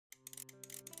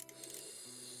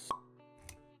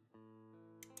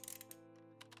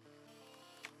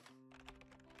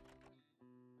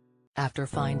After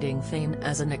finding fame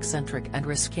as an eccentric and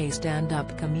risque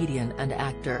stand-up comedian and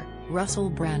actor, Russell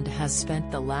Brand has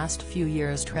spent the last few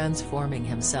years transforming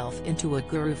himself into a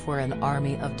guru for an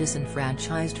army of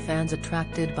disenfranchised fans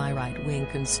attracted by right-wing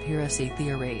conspiracy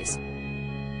theories.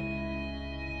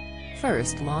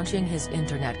 First launching his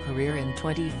internet career in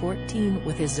 2014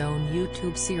 with his own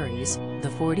YouTube series,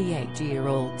 the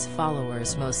 48-year-old's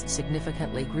followers most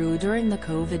significantly grew during the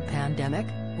COVID pandemic,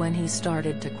 when he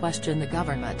started to question the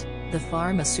government, the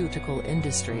pharmaceutical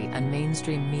industry and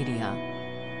mainstream media.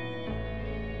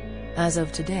 As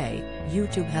of today,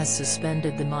 YouTube has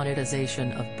suspended the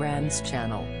monetization of Brand's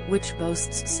channel, which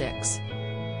boasts 6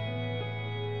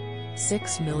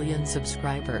 million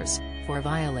subscribers, for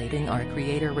violating our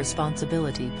creator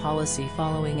responsibility policy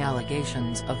following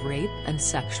allegations of rape and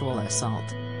sexual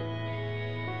assault.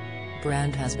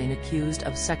 Brand has been accused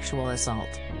of sexual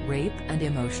assault, rape and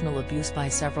emotional abuse by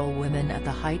several women at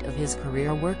the height of his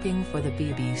career working for the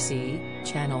BBC,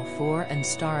 Channel 4 and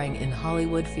starring in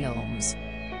Hollywood films.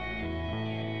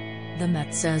 The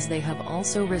Met says they have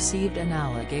also received an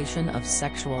allegation of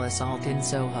sexual assault in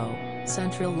Soho,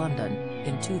 central London,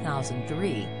 in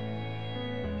 2003.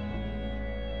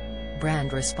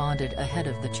 Brand responded ahead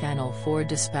of the Channel 4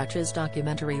 Dispatch's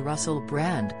documentary Russell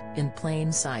Brand, in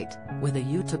Plain Sight, with a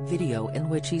YouTube video in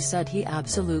which he said he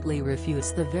absolutely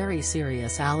refutes the very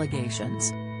serious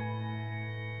allegations.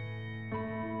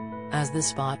 As the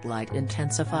spotlight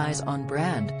intensifies on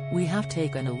Brand, we have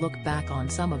taken a look back on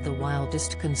some of the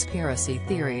wildest conspiracy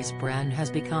theories Brand has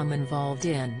become involved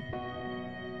in.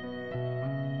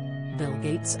 Bill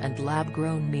Gates and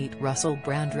lab-grown meat. Russell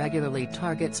Brand regularly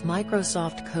targets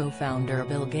Microsoft co-founder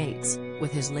Bill Gates,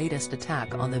 with his latest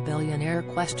attack on the billionaire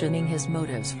questioning his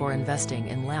motives for investing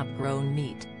in lab-grown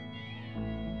meat.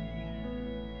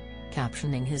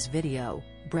 Captioning his video,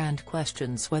 Brand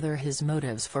questions whether his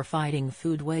motives for fighting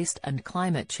food waste and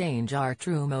climate change are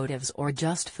true motives or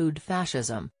just food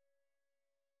fascism.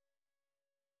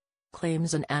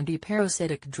 Claims an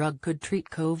antiparasitic drug could treat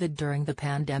COVID during the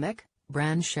pandemic.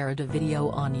 Brand shared a video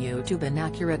on YouTube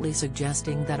inaccurately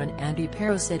suggesting that an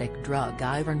antiparasitic drug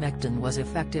ivermectin was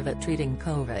effective at treating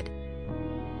COVID.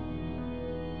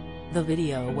 The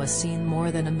video was seen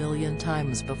more than 1 million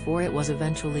times before it was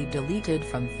eventually deleted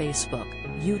from Facebook,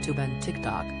 YouTube and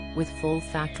TikTok, with full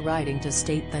fact-writing to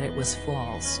state that it was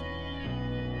false.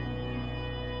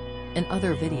 In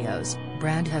other videos,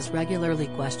 Brand has regularly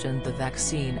questioned the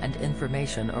vaccine and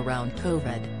information around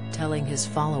COVID, telling his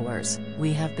followers,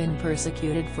 "We have been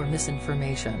persecuted for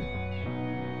misinformation.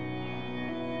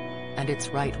 And it's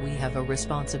right, we have a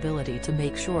responsibility to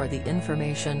make sure the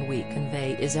information we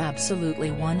convey is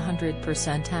absolutely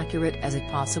 100% accurate as it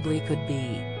possibly could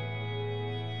be."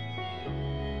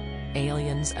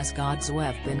 Aliens as gods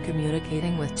we've been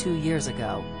communicating with 2 years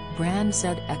ago, Brand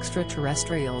said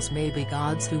extraterrestrials may be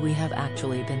gods who we have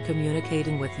actually been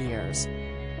communicating with years.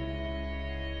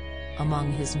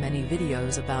 Among his many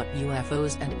videos about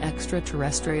UFOs and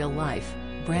extraterrestrial life,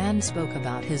 Brand spoke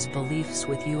about his beliefs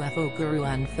with UFO guru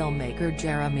and filmmaker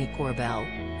Jeremy Corbell,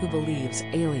 who believes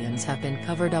aliens have been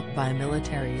covered up by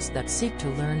militaries that seek to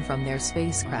learn from their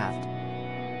spacecraft.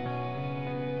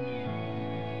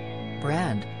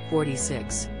 Brand,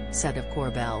 46, said of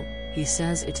Corbell, "He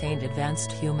says it ain't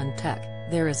advanced human tech,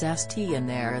 there is ST in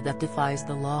there that defies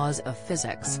the laws of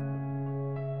physics."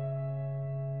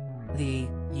 The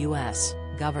U.S.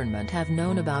 government have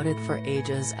known about it for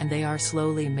ages and they are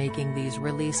slowly making these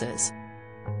releases.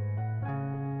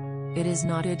 It is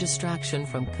not a distraction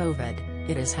from COVID,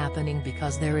 it is happening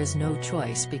because there is no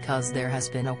choice, because there has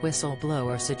been a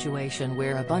whistleblower situation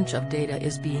where a bunch of data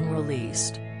is being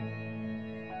released.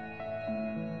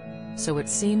 So it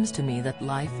seems to me that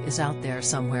life is out there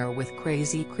somewhere with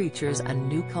crazy creatures and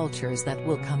new cultures that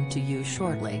will come to you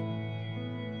shortly.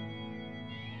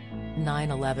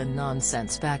 9/11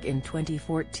 nonsense. Back in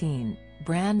 2014,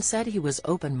 Brand said he was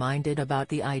open-minded about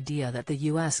the idea that the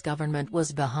U.S. government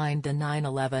was behind the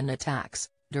 9/11 attacks,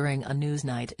 during a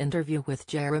Newsnight interview with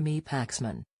Jeremy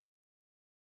Paxman.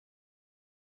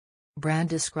 Brand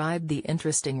described the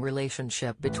interesting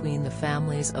relationship between the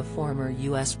families of former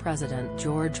U.S. President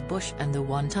George Bush and the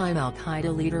one-time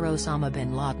al-Qaeda leader Osama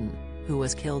bin Laden, who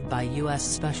was killed by U.S.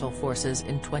 Special Forces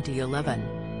in 2011.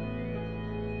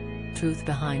 Truth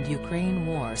behind Ukraine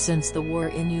war. Since the war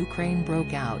in Ukraine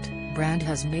broke out, Brand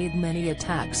has made many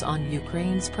attacks on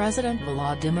Ukraine's President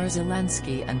Volodymyr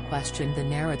Zelensky and questioned the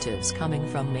narratives coming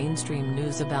from mainstream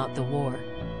news about the war.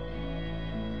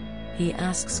 He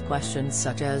asks questions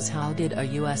such as, how did a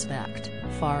US-backed,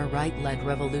 far-right-led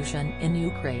revolution in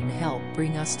Ukraine help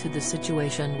bring us to the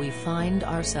situation we find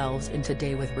ourselves in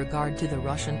today with regard to the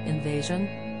Russian invasion?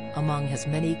 Among his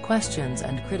many questions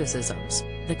and criticisms,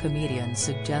 the comedian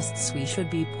suggests we should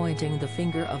be pointing the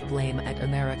finger of blame at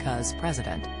America's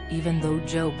president, even though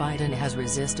Joe Biden has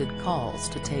resisted calls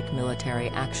to take military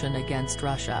action against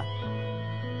Russia.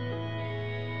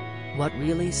 What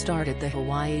really started the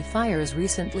Hawaii fires?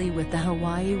 Recently, with the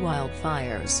Hawaii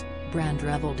wildfires, Brand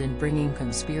reveled in bringing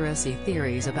conspiracy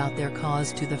theories about their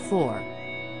cause to the fore.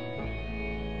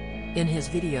 In his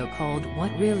video called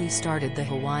 "What Really Started the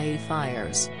Hawaii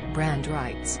Fires," Brand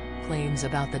writes, claims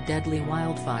about the deadly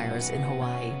wildfires in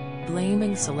Hawaii,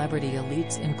 blaming celebrity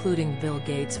elites including Bill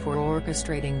Gates for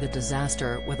orchestrating the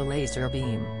disaster with a laser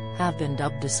beam, have been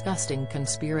dubbed disgusting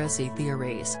conspiracy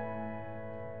theories.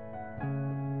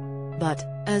 But,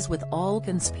 as with all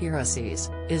conspiracies,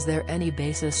 is there any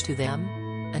basis to them?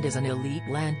 And is an elite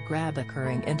land grab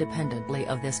occurring independently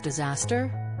of this disaster?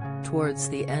 Towards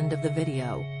the end of the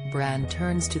video, Brand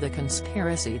turns to the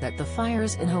conspiracy that the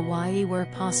fires in Hawaii were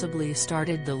possibly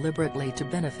started deliberately to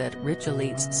benefit rich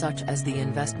elites such as the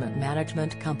investment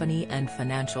management company and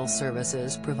financial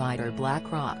services provider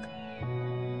BlackRock.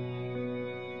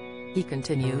 He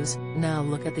continues, "Now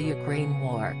look at the Ukraine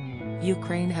war.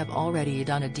 Ukraine have already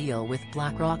done a deal with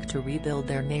BlackRock to rebuild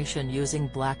their nation using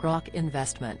BlackRock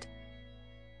investment.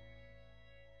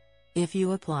 If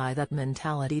you apply that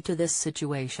mentality to this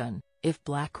situation, if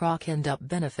BlackRock end up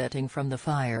benefiting from the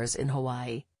fires in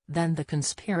Hawaii, then the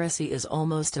conspiracy is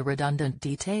almost a redundant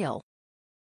detail.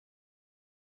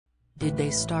 Did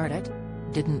they start it?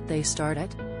 Didn't they start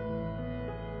it?